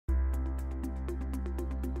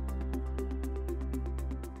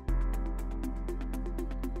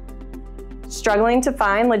Struggling to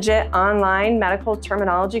find legit online medical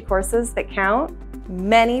terminology courses that count?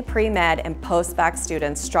 Many pre-med and post-bac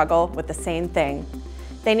students struggle with the same thing.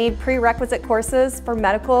 They need prerequisite courses for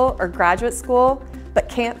medical or graduate school, but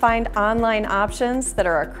can't find online options that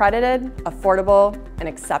are accredited, affordable, and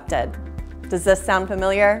accepted. Does this sound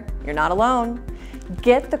familiar? You're not alone.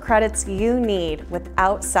 Get the credits you need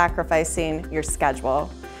without sacrificing your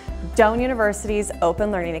schedule. Doane University's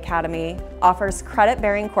Open Learning Academy offers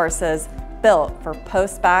credit-bearing courses built for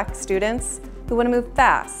post-bac students who want to move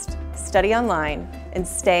fast, study online, and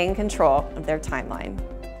stay in control of their timeline.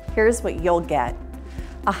 Here's what you'll get: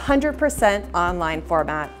 100% online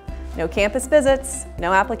format, no campus visits,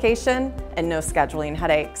 no application, and no scheduling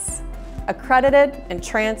headaches. Accredited and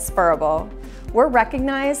transferable. We're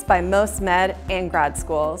recognized by most med and grad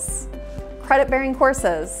schools. Credit-bearing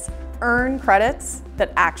courses. Earn credits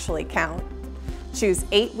that actually count. Choose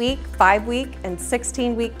 8-week, 5-week, and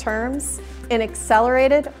 16-week terms in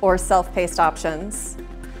accelerated or self-paced options.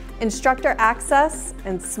 Instructor access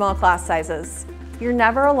and small class sizes. You're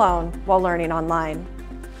never alone while learning online.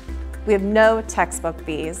 We have no textbook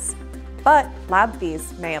fees, but lab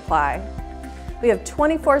fees may apply. We have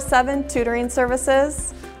 24/7 tutoring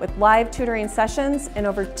services with live tutoring sessions in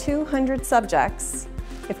over 200 subjects.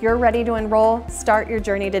 If you're ready to enroll, start your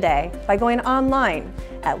journey today by going online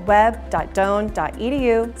at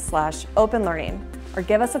web.doane.edu/openlearning or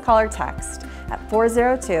give us a call or text at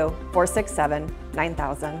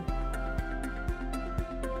 402-467-9000.